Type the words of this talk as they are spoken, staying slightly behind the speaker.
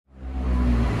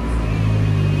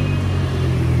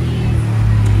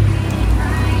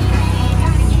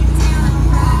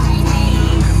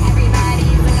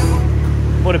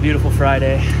beautiful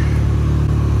Friday.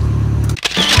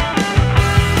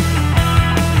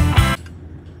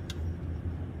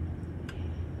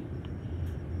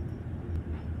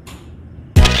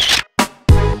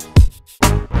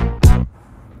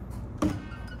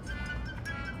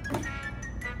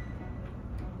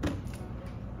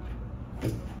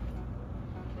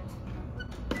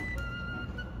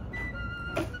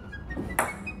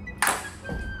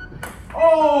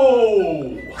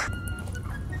 Oh!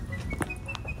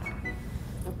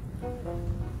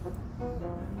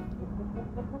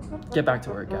 Get back to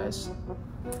work, guys.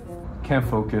 Can't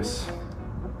focus.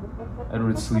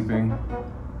 Edward's sleeping.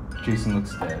 Jason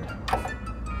looks dead.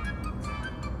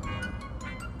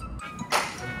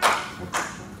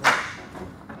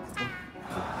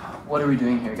 What are we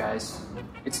doing here, guys?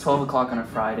 It's 12 o'clock on a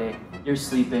Friday. You're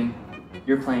sleeping.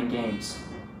 You're playing games.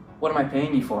 What am I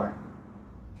paying you for?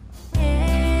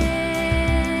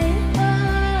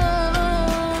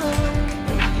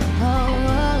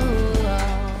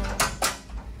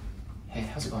 Hey,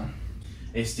 how's it going?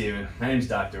 Hey Steven, my name's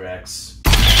Dr. X.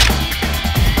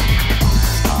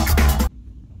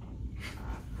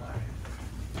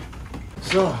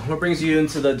 So, what brings you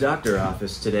into the doctor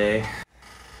office today?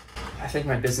 I think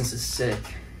my business is sick.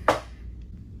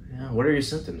 Yeah, what are your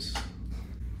symptoms?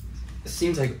 It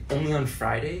seems like only on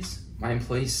Fridays, my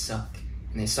employees suck.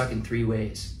 And they suck in 3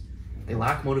 ways. They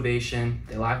lack motivation,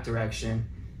 they lack direction.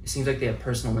 It seems like they have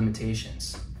personal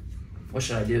limitations. What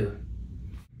should I do?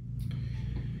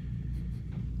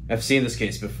 I've seen this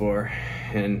case before,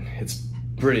 and it's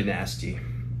pretty nasty.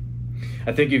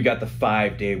 I think you've got the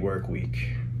 5-day work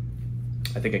week.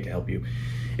 I think I can help you.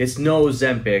 It's no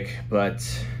Ozempic,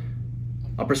 but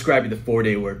I'll prescribe you the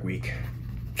 4-day work week.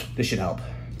 This should help.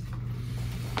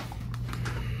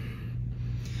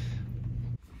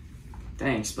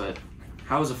 Thanks, but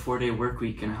how is a 4-day work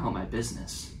week gonna help my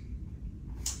business?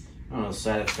 I don't know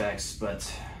side effects,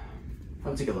 but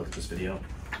I'll take a look at this video.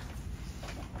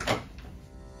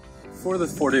 For the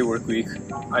 4-day work week,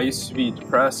 I used to be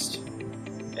depressed,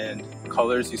 and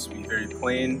colors used to be very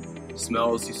plain,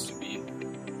 smells used to be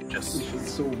just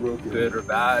so good or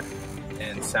bad,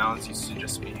 and sounds used to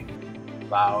just be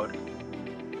loud.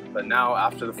 But now,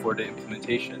 after the 4-day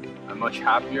implementation, I'm much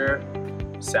happier.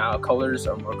 Colors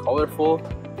are more colorful,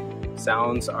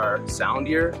 sounds are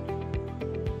soundier,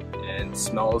 and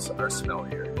smells are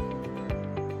smellier.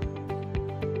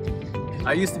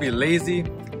 I used to be lazy,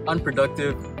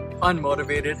 unproductive,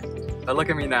 unmotivated, but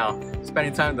look at me now,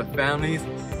 spending time with the families,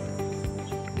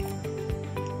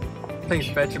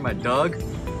 playing fetch with my dog.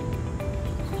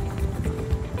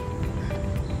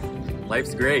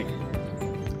 Life's great.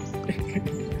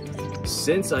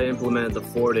 Since I implemented the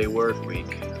 4-day work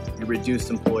week, we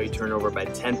reduced employee turnover by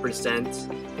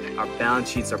 10%, our balance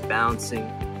sheets are bouncing,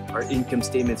 our income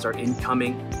statements are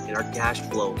incoming, and our cash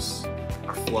flows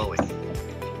are flowing.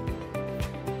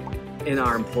 And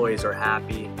our employees are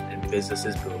happy, and business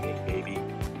is booming, baby.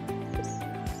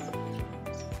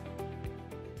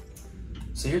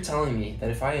 So you're telling me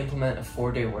that if I implement a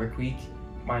 4-day work week,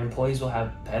 my employees will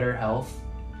have better health,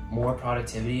 more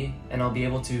productivity, and I'll be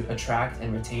able to attract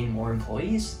and retain more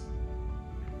employees?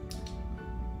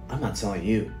 I'm not telling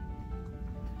you.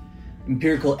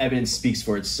 Empirical evidence speaks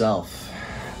for itself.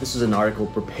 This was an article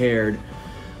prepared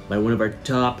by one of our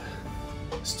top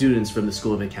students from the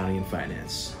School of Accounting and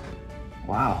Finance.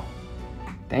 Wow,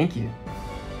 thank you.